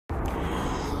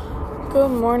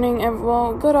Good morning,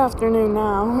 well, good afternoon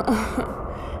now.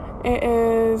 It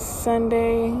is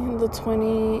Sunday the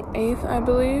 28th, I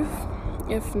believe.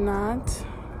 If not,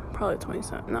 probably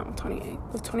 27th, no,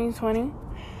 28th of 2020.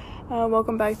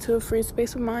 Welcome back to a free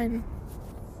space of mind.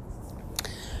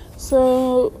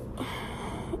 So,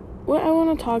 what I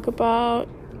want to talk about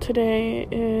today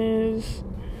is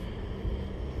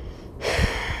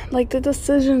like the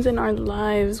decisions in our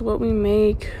lives, what we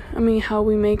make, how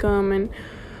we make them, and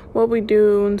what we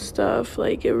do and stuff.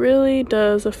 Like, it really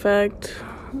does affect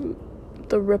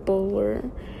the ripple or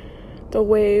the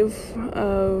wave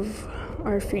of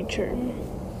our future.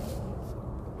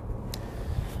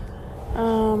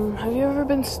 Have you ever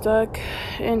been stuck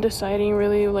in deciding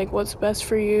really like what's best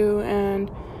for you,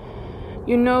 and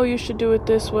you know you should do it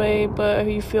this way, but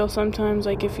you feel sometimes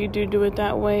like if you do it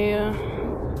that way,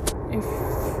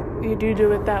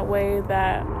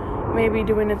 that maybe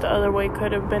doing it the other way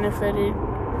could have benefit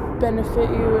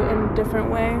you in a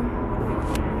different way?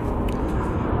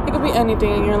 It could be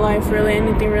anything in your life, really,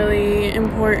 anything really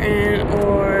important,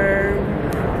 or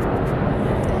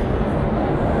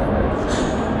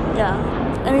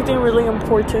anything really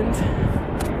important.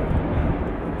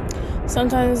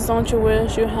 Sometimes don't you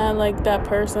wish you had like that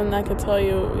person that could tell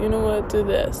you, you know what, do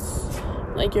this,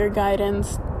 like your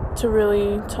guidance to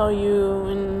really tell you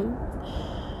and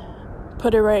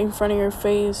put it right in front of your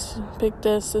face, pick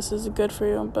this is good for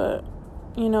you. But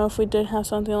if we did have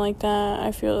something like that,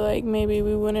 I feel like maybe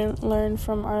we wouldn't learn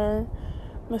from our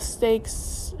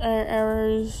mistakes, our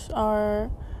errors, our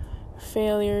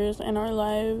failures in our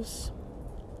lives.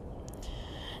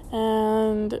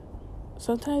 And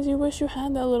sometimes you wish you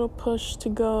had that little push to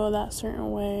go that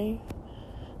certain way,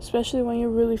 especially when you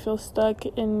really feel stuck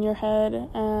in your head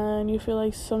and you feel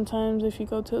like sometimes if you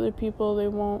go to other people, they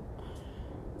won't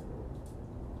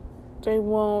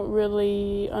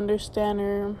really understand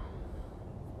or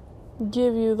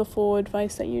give you the full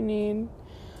advice that you need,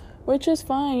 which is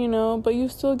fine, but you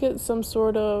still get some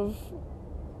sort of,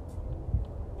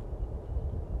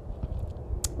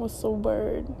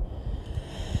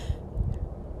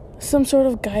 some sort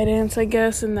of guidance, I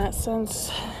guess, in that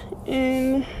sense,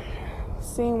 in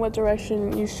seeing what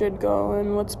direction you should go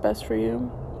and what's best for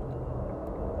you.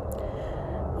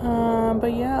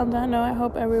 But on that note, I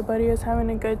hope everybody is having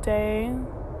a good day.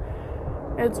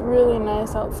 It's really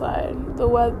nice outside. The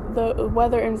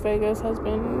weather in Vegas has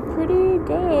been pretty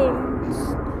good.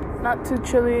 It's not too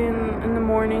chilly in the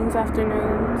mornings,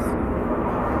 afternoons.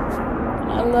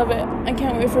 I love it. I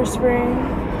can't wait for spring.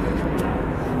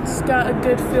 It's got a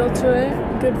good feel to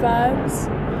it, good vibes.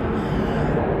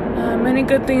 Many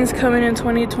good things coming in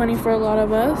 2020 for a lot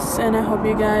of us, and I hope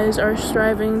you guys are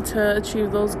striving to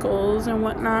achieve those goals and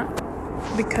whatnot,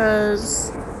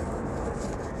 because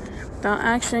without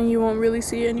action, you won't really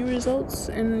see any results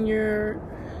in your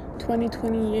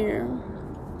 2020 year.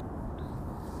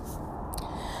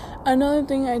 Another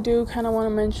thing I do kind of want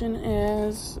to mention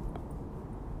is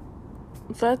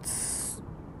let's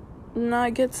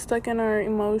not get stuck in our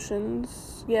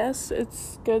emotions. Yes,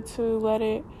 it's good to let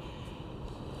it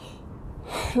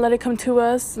come to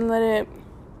us and let it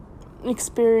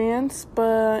experience,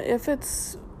 but if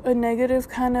it's a negative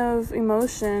kind of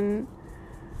emotion,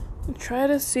 try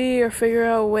to see or figure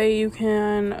out a way you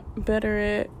can better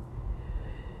it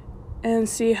and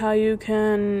see how you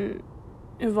can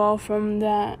evolve from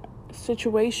that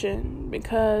situation,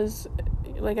 because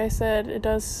like I said, it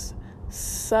does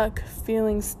suck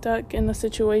feeling stuck in a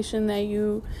situation that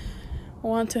you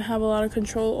want to have a lot of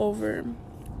control over.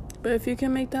 But if you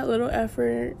can make that little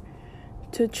effort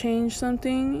to change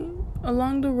something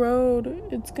along the road,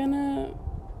 it's gonna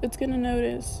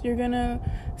notice. You're gonna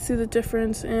see the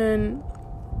difference in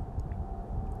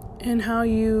how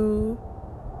you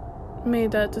made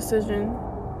that decision.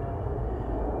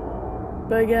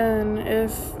 But again,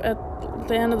 if at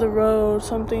the end of the road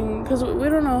something, because we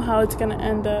don't know how it's gonna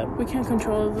end up, we can't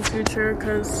control the future,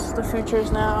 because the future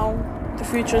is now, the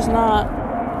future is not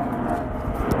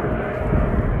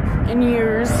in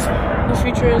years, the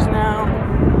future is now.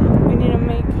 We need to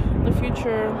make the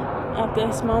future at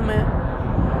this moment.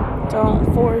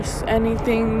 Don't force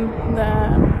anything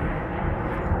that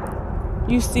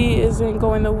you see isn't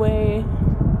going the way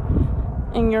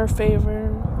in your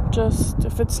favor. Just,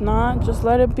 if it's not, just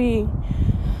let it be.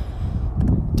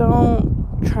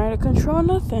 Don't try to control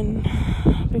nothing,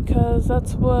 because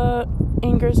that's what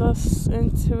angers us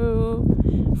into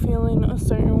feeling a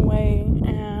certain way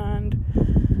and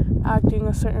acting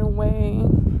a certain way.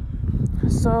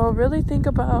 So really think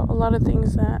about a lot of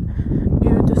things that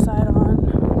you decide on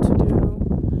to do,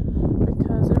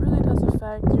 because it really does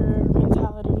affect your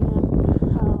mentality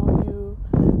and how you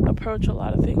approach a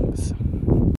lot of things.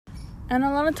 And a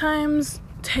lot of times,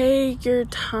 take your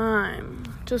time.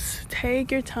 Just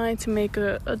take your time to make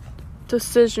a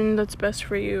decision that's best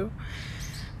for you.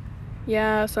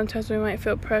 Yeah, sometimes we might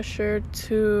feel pressured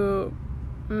to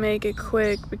make it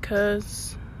quick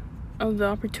because of the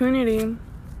opportunity.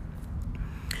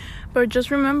 But just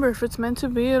remember, if it's meant to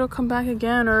be, it'll come back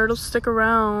again, or it'll stick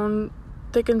around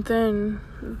thick and thin.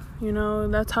 You know,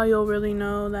 that's how you'll really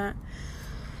know that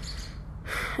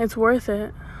it's worth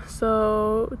it.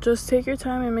 So just take your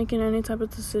time in making any type of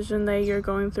decision that you're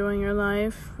going through in your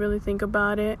life. Really think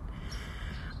about it.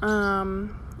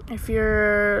 If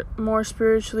you're more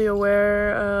spiritually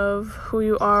aware of who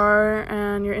you are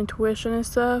and your intuition and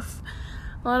stuff,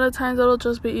 a lot of times it'll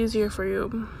just be easier for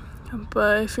you.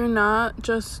 But if you're not,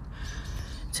 just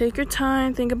take your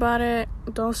time, think about it.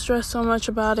 Don't stress so much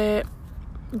about it.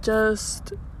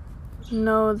 Just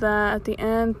know that at the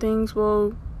end, things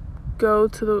will go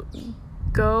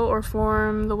or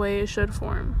form the way it should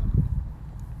form.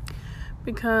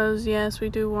 Because yes, we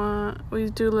do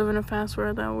live in a fast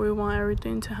world that we want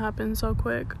everything to happen so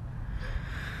quick.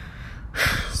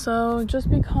 So just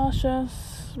be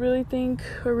cautious, really think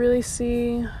or really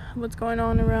see what's going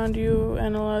on around you,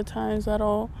 and a lot of times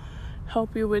that'll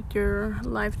help you with your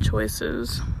life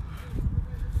choices.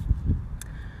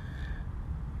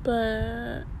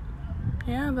 But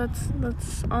yeah,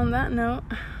 that's on that note.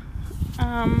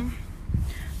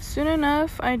 Soon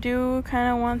enough, I do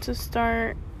kind of want to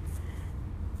start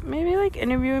maybe like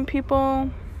interviewing people.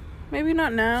 Maybe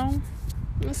not now.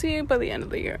 We'll see by the end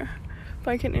of the year if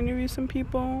I can interview some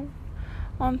people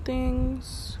on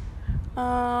things.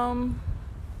 I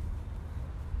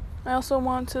also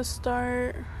want to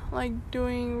start like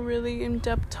doing really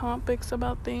in-depth topics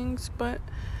about things, but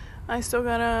I still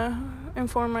gotta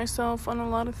inform myself on a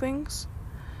lot of things.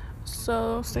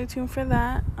 So stay tuned for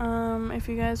that. If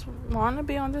you guys want to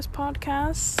be on this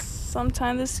podcast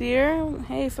sometime this year,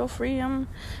 hey, feel free. I'm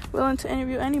willing to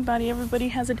interview anybody. Everybody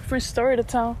has a different story to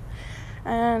tell,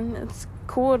 and it's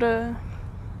cool to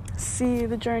see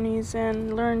the journeys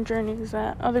and learn journeys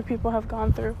that other people have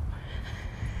gone through.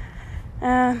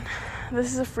 And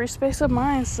this is a free space of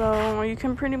mine, so you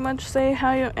can pretty much say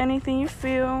anything you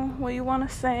feel, what you want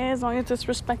to say, as long as it's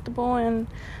respectable and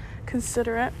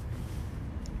considerate.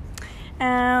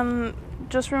 And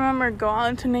just remember, go out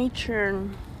into nature,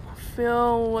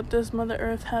 feel what this Mother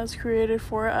Earth has created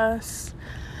for us.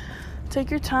 Take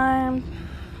your time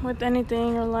with anything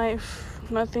in your life.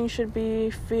 Nothing should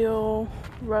feel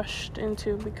rushed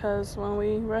into, because when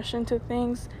we rush into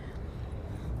things,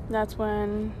 that's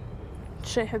when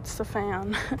shit hits the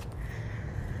fan.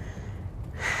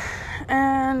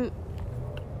 And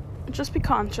just be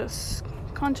conscious.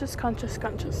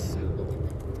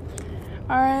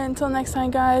 Alright, until next time,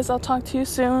 guys, I'll talk to you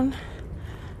soon.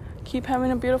 Keep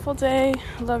having a beautiful day.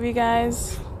 Love you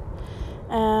guys.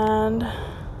 And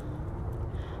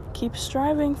keep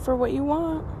striving for what you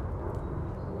want.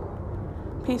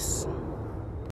 Peace.